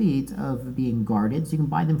status on shvi'it of being guarded. So you can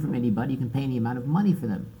buy them from anybody. You can pay any amount of money for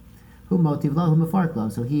them. Hu motiv lo, hu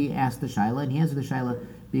mefark. So he asked the shaila, and he answered the shaila,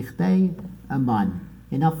 bichdei aman,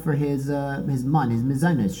 enough for his man, his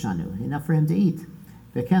mizanos shanu, enough for him to eat.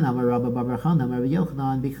 Enough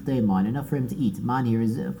for him to eat. Man here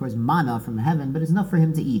is, of course, manna from heaven, but it's enough for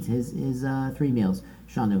him to eat his 3 meals.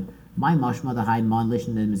 Shanu. My mashma the high man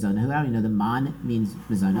lishn the mizana. How do we know the man means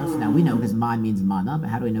mizanos? Now we know because man means manna, but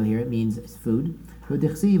how do we know here it means food?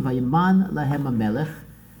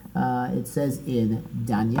 It says in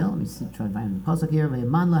Daniel. Let me see, try to find the pasuk here.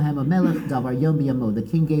 The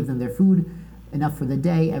king gave them their food, enough for the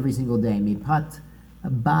day, every single day. Mipat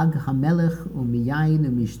bag hamelech umiyayin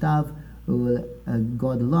umishtav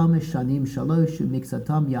godlam shanim shalosh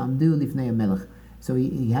umiksatam yamdu lifnei hamelech. So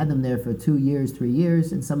he had them there for 2 years, 3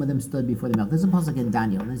 years, and some of them stood before the melech. This is a pasuk in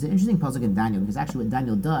Daniel. And there's an interesting pasuk in Daniel because actually what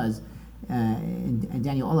Daniel does in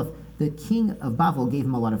Daniel Aleph, the king of Babel gave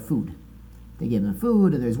him a lot of food. They gave him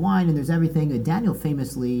food, and there's wine, and there's everything. And Daniel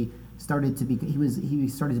famously started to be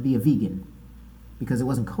a vegan because it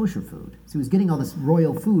wasn't kosher food. So he was getting all this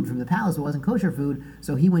royal food from the palace, but it wasn't kosher food.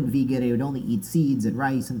 So he went vegan. He would only eat seeds and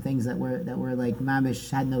rice and things that were like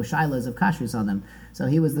mamish, had no shilas of kashrus on them. So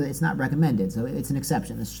it's not recommended. So it's an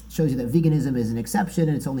exception. This shows you that veganism is an exception,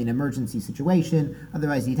 and it's only an emergency situation.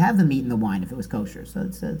 Otherwise, you'd have the meat and the wine if it was kosher. So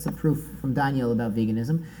it's a proof from Daniel about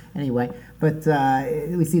veganism. Anyway, but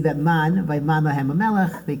we see that man, by man lahem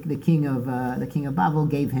melech, the king of Babel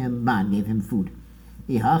gave him food.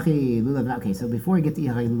 Okay, so before we get to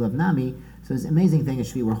Ihachi Lulav Nami, so this amazing thing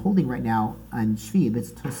is Shvi. We're holding right now on Shvi, but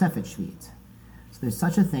it's Tosefet Shvi'it. So there's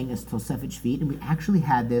such a thing as Tosefet Shvi'it, and we actually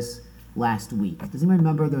had this last week. Does anyone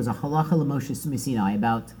remember there was a halacha l'Moshe Sinai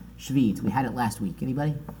about Shvi'it? We had it last week.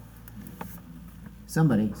 Anybody?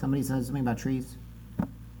 Somebody said something about trees? I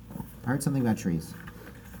heard something about trees.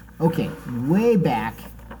 Okay, way back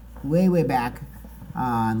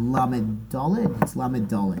on Lamed Daled. It's Lamed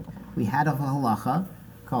Daled. We had a halacha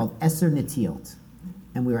called Eser Netiot,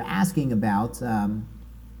 and we were asking about.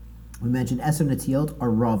 We mentioned Eser Netiot,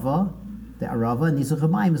 Arava, the Arava, and Nisuch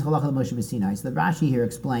Hamayim is halacha l'Moshe B'Sinai. So the Rashi here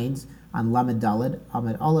explains on Lamed Daled,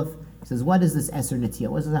 Ahmed Aleph. He says, "What is this Eser Netiot?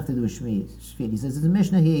 What does it have to do with Shvi'it?" He says, "It's a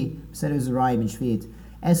Mishnah he said it was Zerayim in Shvi'it.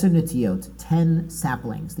 Eser Netiot, 10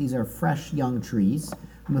 saplings. These are fresh young trees.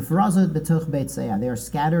 Mefarazot betoch Beit Seah. They are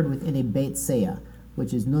scattered within a Beit Seah,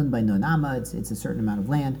 which is nun by nun amma, it's a certain amount of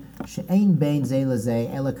land. She'ein bein zeh lezeh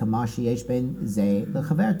ela kamashi yesh bein zeh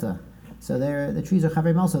lechaverta. So the trees are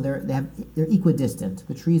chaverim also. They're equidistant.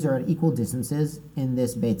 The trees are at equal distances in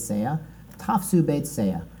this Beit Seah. Tafsu Beit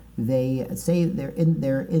Seah. They say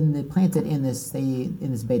planted in this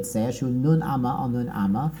Beit Seah. Shu nun amma al nun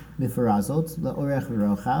amma mifarazot leorech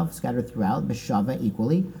rochav, scattered throughout b'shava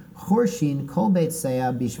equally. Chorshin kol Beit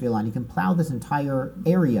Seah bishvilan. You can plow this entire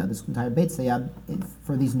area, this entire Beit Seah,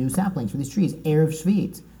 for these new saplings, for these trees. Erev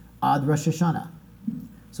Shvi'it, ad Rosh Hashanah.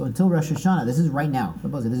 So until Rosh Hashanah, this is right now.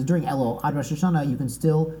 This is during Elul. Ad Rosh Hashanah, you can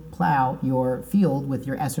still plow your field with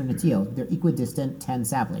your Eser Netiot. They're equidistant 10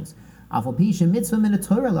 saplings. Even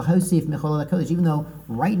though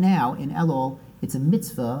right now in Elul, it's a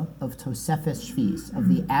mitzvah of Tosefes Shvi'is, of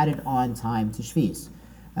the added on time to Shvi'is.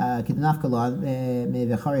 So there's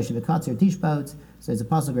a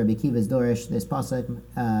pasuk Rabbi Akiva's Dorish. This pasuk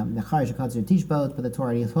mecharish katzer tishbot, but the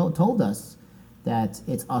Torah already told us that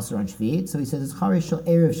it's aser on Shvi'it. So he says it's charish shel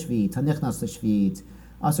erev Shvi'it, hanichnas Shvi'it,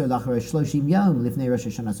 aser lacharish shloshim yom lifnei Rosh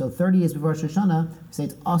Hashanah. So 30 days before Rosh Hashanah, we say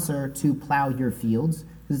it's aser to plow your fields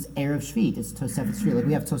because it's erev Shvi'it. It's Tosefes Shvi'it. Like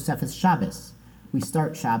we have Tosefes Shabbos. We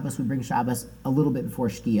start Shabbos. We bring Shabbos a little bit before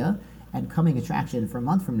Shkia, and coming attraction for a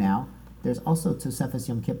month from now. There's also Tosefes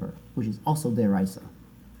Yom Kippur, which is also Deraisa.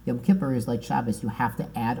 Yom Kippur is like Shabbos. You have to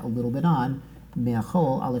add a little bit on.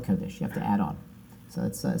 Me'achol ala kodesh. You have to add on. So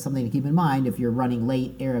it's something to keep in mind. If you're running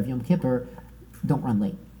late, Erev Yom Kippur, don't run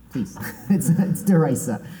late, please. it's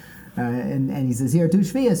Deraisa. And he says here, Tu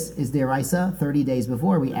Shvi'is is Deraisa, 30 days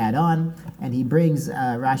before we add on. And he brings,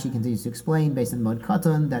 Rashi continues to explain, based on Mod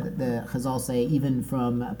Katan, that the Chazal say even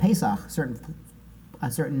from Pesach, certain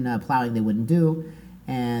plowing they wouldn't do.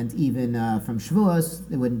 And even from Shavuos,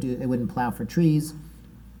 they wouldn't plow for trees.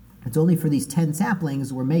 It's only for these 10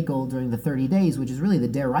 saplings were makel during the 30 days, which is really the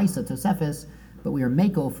deraisa tosefes but we are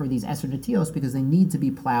mako for these eser netios because they need to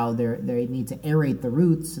be plowed. They need to aerate the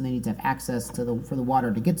roots, and they need to have access to for the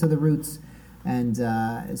water to get to the roots. And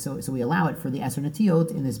so we allow it for the eser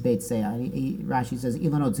netiot in this Beit Seah. Rashi says,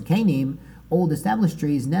 Ilanot Zukenim, old established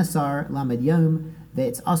trees, Nesar, Lamed Yom, that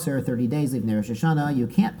it's Aser, 30 days, leave Rosh Hashanah. You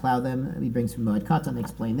can't plow them. He brings from Moed Katan, they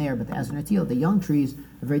explain there. But the eser netiot, the young trees,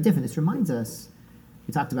 are very different. This reminds us,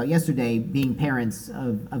 we talked about yesterday being parents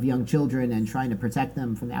of young children and trying to protect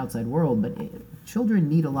them from the outside world, but children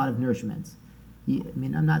need a lot of nourishment.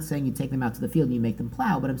 I'm not saying you take them out to the field and you make them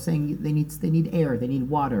plow, but I'm saying they need air, they need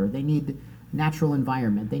water, they need natural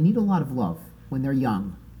environment. They need a lot of love when they're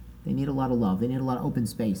young. They need a lot of love. They need a lot of open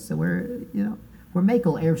space. So we're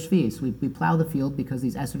Mekel Erev Shvius. We plow the field because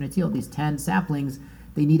these eser netiot, these 10 saplings,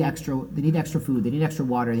 they need extra food, they need extra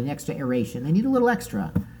water, they need extra aeration, they need a little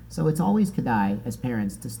extra. So it's always kedai as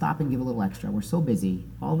parents to stop and give a little extra. We're so busy.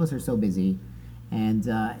 All of us are so busy. And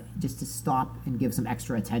just to stop and give some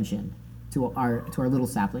extra attention to our little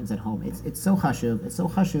saplings at home. It's so chashuv. It's so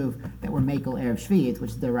chashuv that we're mekel erev shviit,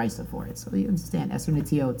 which is the raisa for it. So you understand, eser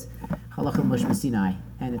netiot, halacha Moshe Sinai,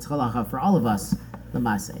 and it's halacha for all of us,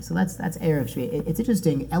 l'maseh. So that's erev shviit. It's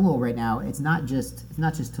interesting. Elul right now. It's not just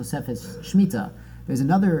Tosefes Shemitah. There's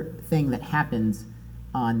another thing that happens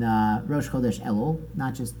on Rosh Chodesh Elul.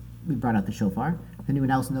 Not just we brought out the shofar. If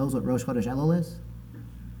anyone else knows what Rosh Chodesh Elul is,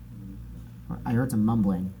 I heard some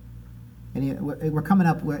mumbling. And we're coming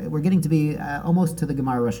up. We're getting to be almost to the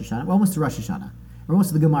Gemara Rosh Hashanah. We're almost to Rosh Hashanah. We're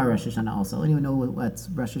almost to the Gemara Rosh Hashanah also. Anyone know what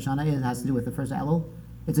Rosh Hashanah is? It has to do with the first Elul.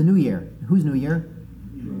 It's a new year. Whose new year?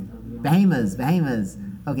 Behemoths.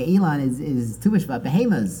 Okay, Elon is Tu B'Shvat.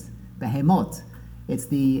 Behemot. It's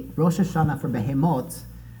the Rosh Hashanah for Behemot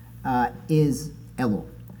is Elul.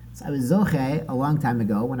 So I was zoche a long time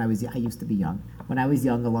ago when I used to be young. When I was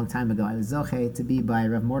young a long time ago, I was zoche to be by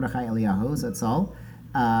Rav Mordechai Eliyahu Zatzal.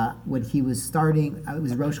 When he was starting, it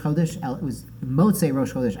was Rosh Chodesh, it was Motzei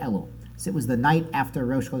Rosh Chodesh Elul. So it was the night after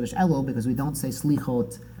Rosh Chodesh Elul because we don't say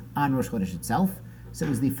Slichot on Rosh Chodesh itself. So it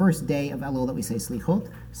was the first day of Elul that we say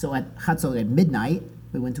Slichot. So at Chatzot, at midnight,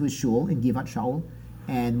 we went to his shul in Givat Shaul,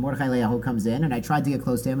 and Mordechai Eliyahu comes in, and I tried to get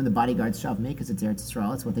close to him, and the bodyguards shoved me because it's Eretz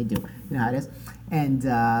Yisrael. That's what they do. You know how it is. And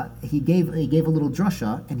he gave a little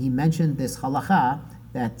drasha, and he mentioned this halacha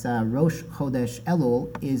that Rosh Chodesh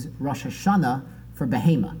Elul is Rosh Hashanah for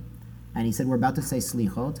Behema. And he said, we're about to say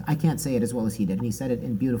Slichot. I can't say it as well as he did. And he said it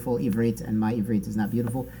in beautiful Ivrit, and my Ivrit is not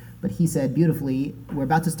beautiful. But he said beautifully, we're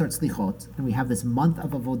about to start Slichot, and we have this month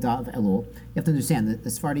of Avodah of Elul. You have to understand that the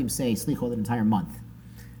Sephardim say Slichot an entire month.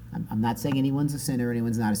 I'm not saying anyone's a sinner,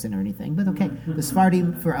 anyone's not a sinner or anything, but okay. The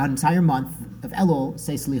Sephardim for an entire month of Elul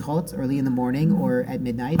say Slichot early in the morning or at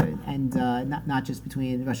midnight, and not just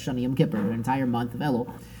between Rosh Hashanah and Yom Kippur, but an entire month of Elul.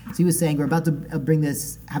 So he was saying, we're about to have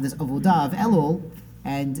this Avodah of Elul,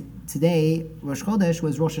 and today, Rosh Chodesh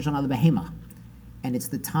was Rosh Hashanah the Behema. And it's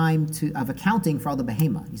the time of accounting for all the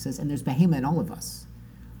Behema. He says, and there's Behema in all of us.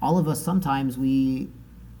 All of us, sometimes we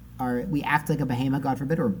act like a Behema, God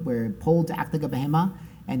forbid, or we're pulled to act like a Behema,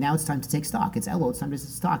 and now it's time to take stock. It's Elul, it's time to take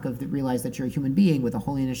stock realize that you're a human being with a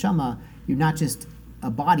holy neshama. You're not just a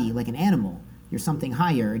body like an animal. You're something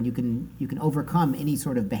higher, and you can overcome any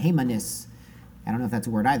sort of Behema-ness. I don't know if that's a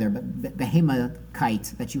word either, but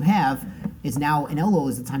Behema-kite that you have is now, in Elul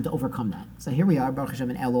is the time to overcome that. So here we are, Baruch Hashem,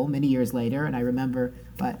 in Elul, many years later, and I remember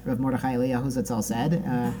what Rav Mordechai Eliyahu Zatzal said.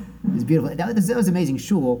 It was beautiful. That was amazing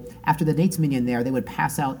shul. After the Nates Minyan there, they would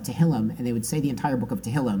pass out Tehillim, and they would say the entire book of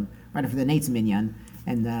Tehillim right after the Nates Minyan,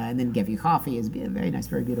 and then give you coffee. It's very nice,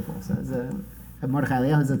 very beautiful. So Rav Mordechai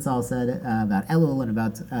Eliyahu Zatzal said about Elul and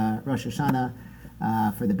about Rosh Hashanah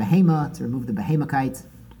for the Behema, to remove the Behema-kite.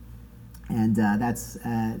 And that's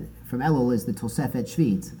from Elul is the Tosefet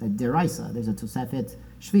Shvit, the Deraisa. There's a Tosefet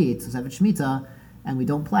Shvit, Tosefet Shemitah, and we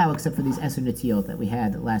don't plow except for these Eser Netiot that we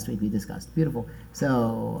had last week we discussed. Beautiful.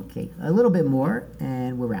 So, okay, a little bit more,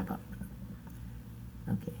 and we'll wrap up.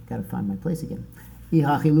 Okay, got to find my place again.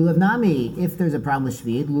 Ihachi Lulav Nami. If there's a problem with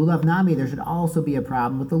Shvit, Lulav Nami, there should also be a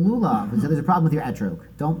problem with the Lulav. So there's a problem with your etrog.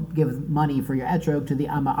 Don't give money for your etrog to the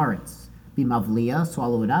Amma Aretz. Be mavliya,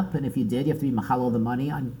 swallow it up, and if you did, you have to be machalo the money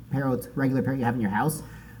on regular parrot you have in your house.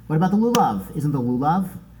 What about the lulav? Isn't the lulav?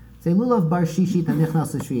 Say lulav bar shishit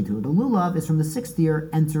hanichnas l'shvitu. The lulav is from the 6th year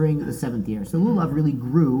entering the 7th year. So lulav really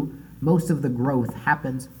grew. Most of the growth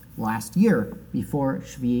happened last year before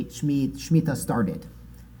Shemitah started.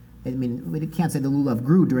 I mean, we can't say the lulav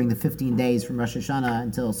grew during the 15 days from Rosh Hashanah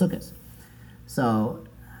until Sukkot. So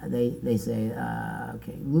they say,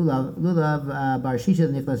 okay, lulav bar shisha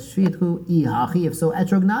nechlas shvitu ihachi. If so,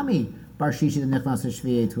 etrog nami bar shisha nechlas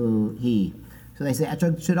shvitu he. So they say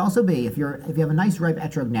etrog should also be, if you have a nice ripe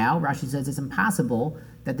etrog now, Rashi says it's impossible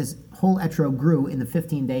that this whole etrog grew in the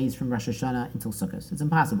 15 days from Rosh Hashanah until Sukkot. It's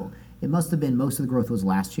impossible. It must have been most of the growth was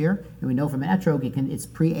last year, and we know from an etrog it's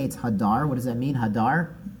pre-eitz hadar. What does that mean?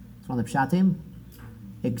 Hadar? It's one of the pshatim.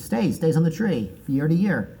 It stays on the tree from year to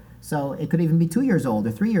year. So it could even be 2 years old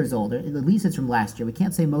or 3 years old. Or at least it's from last year. We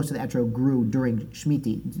can't say most of the etrog grew during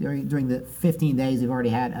Shemitah, during the 15 days we've already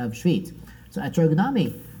had of Shvit. So etrog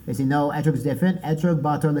nami. They say no, etrog is different. Etrog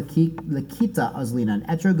batar lekita azlinan.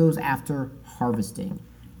 Etrog goes after harvesting.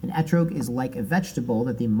 And etrog is like a vegetable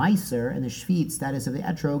that the meiser and the shvit status of the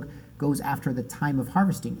etrog goes after the time of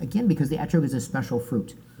harvesting. Again, because the etrog is a special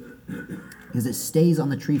fruit. Because it stays on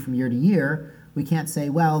the tree from year to year, we can't say,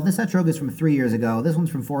 well, this etrog is from 3 years ago, this one's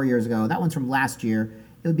from 4 years ago, that one's from last year.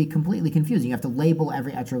 It would be completely confusing. You have to label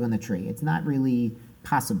every etrog on the tree. It's not really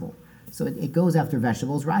possible. So it goes after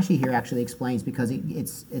vegetables. Rashi here actually explains because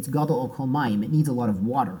it's gadol kol mayim. It needs a lot of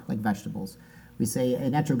water, like vegetables. We say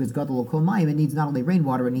an etrog is gadol kol mayim. It needs not only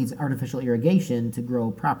rainwater, it needs artificial irrigation to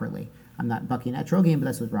grow properly. I'm not bucking etrogim, but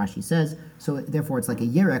that's what Rashi says. So therefore, it's like a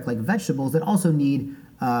yerek, like vegetables that also need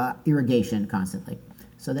irrigation constantly.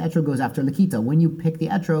 So the etrog goes after lakita. When you pick the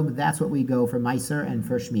etrog, that's what we go for meiser and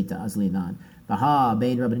for shmita azlinan. Baha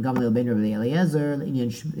bein Rabban Gamliel bein Rabbi Eliezer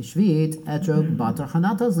inyan shvit etrog batar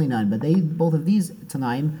chanata azlinan. But they both of these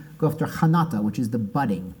tanaim go after chanata, which is the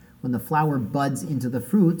budding. When the flower buds into the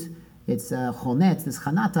fruit, it's chonet. This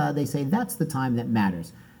chanata, they say that's the time that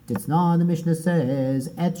matters. Titznan, the Mishnah says,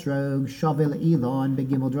 etrog shavel ilon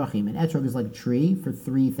begimel drachim. An etrog is like a tree for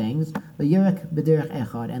three things. The yerek b'derech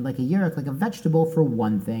echad, and like a yerek, like a vegetable for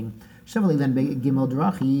one thing. Shavel ilon begimel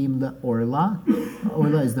drachim the orla.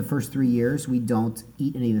 Orla is the first 3 years. We don't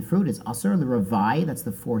eat any of the fruit. It's aser. The ravai, that's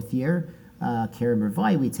the 4th year. Kerem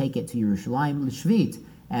ravai, we take it to Yerushalayim l'shvit.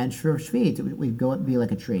 And for shvit, we go be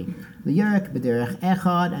like a tree. The yerek b'derech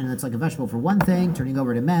echad, and it's like a vegetable for one thing. Turning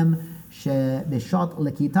over to mem. B'shat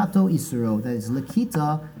lekitato isuro. That is,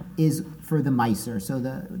 lekita is for the meiser. So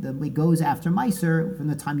it goes after meiser from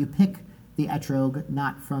the time you pick the etrog,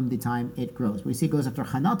 not from the time it grows. We see it goes after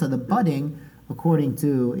chanata, the budding, according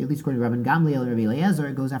to Rabban Gamliel and Rabbi Eliezer,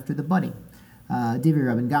 it goes after the budding. Divi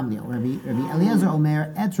Rabban Gamliel. Rabbi Eliezer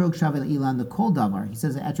Omer, etrog shavel ilan the kol davar. He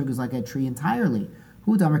says that etrog is like a tree entirely.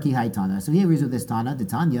 Hu damar ki haytana. So he agrees with this Tana. The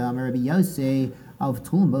Tanya, Rabbi Yosei of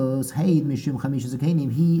Tulmos, Heid Mishum Chamisha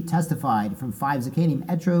Zakanim. He testified from 5 Zakanim,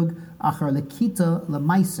 etrog achar lekita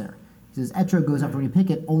lemeiser. He says etrog goes after when you pick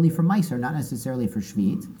it only for meiser, not necessarily for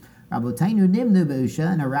shvit. Rabotainu nimnu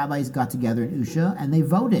be'usha, and our rabbis got together in Usha and they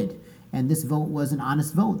voted. And this vote was an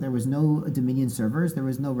honest vote. There was no Dominion servers, there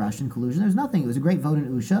was no Russian collusion, there was nothing. It was a great vote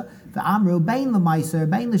in Usha. V'amru bein lemeiser,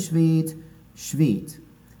 bein leshvit, shvit.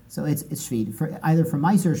 So it's shvit. Either for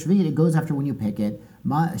meiser or shvit, it goes after when you pick it.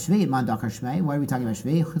 Shvit man dakar shmei. Why are we talking about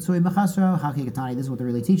shvit? Chutzui mechasro haki katani. This is what they're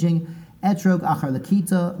really teaching. Etrog achar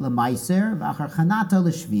lekita lemeiser v'achar chanata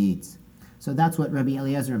leshvit. So that's what Rabbi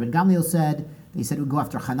Eliezer and Rabbi Gamliel said. They said it would go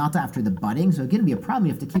after chanata, after the budding. So again, it'd be a problem.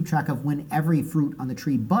 You have to keep track of when every fruit on the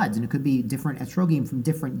tree buds, and it could be different etrogim from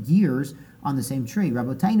different years on the same tree.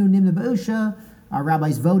 Rabotainu nimna be'usha. Our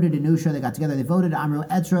rabbis voted in Usha. They got together. They voted Amru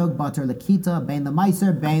etrog batar lekita bein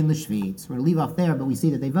lemeiser bein leshvit. So we're going to leave off there, but we see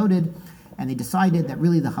that they voted, and they decided that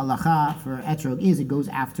really the halacha for etrog is it goes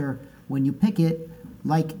after when you pick it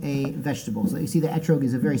like a vegetable. So you see the etrog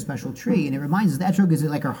is a very special tree, and it reminds us the etrog is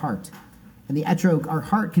like our heart. And the etrog, our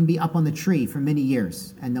heart can be up on the tree for many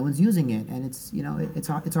years, and no one's using it. And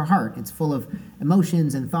it's our heart. It's full of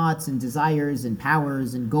emotions and thoughts and desires and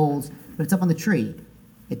powers and goals, but it's up on the tree.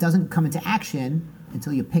 It doesn't come into action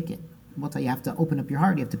until you pick it. You have to open up your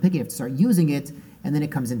heart. You have to pick it. You have to start using it, and then it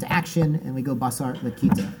comes into action. And we go basar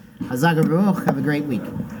lakita. Hazaga Baruch. Have a great week.